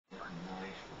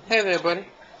Hey there, buddy.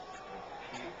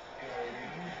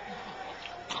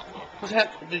 What's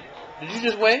happening? Did you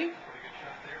just wave?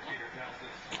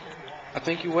 I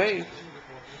think you waved.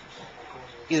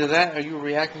 Either that or you were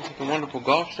reacting to the wonderful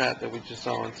golf shot that we just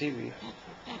saw on TV.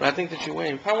 But I think that you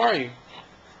waved. How are you?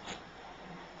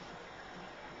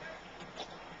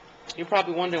 You're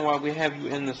probably wondering why we have you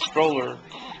in the stroller,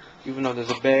 even though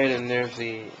there's a bed and there's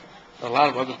a lot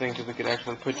of other things that we could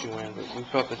actually put you in. But we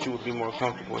felt that you would be more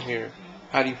comfortable here.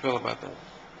 How do you feel about that?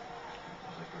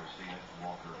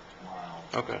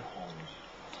 Okay.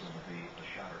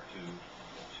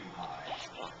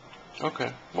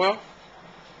 Okay. Well,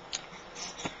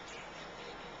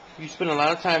 you spent a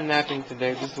lot of time napping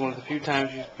today. This is one of the few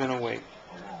times you've been awake.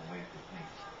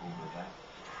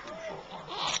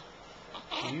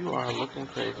 You are looking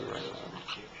crazy right now.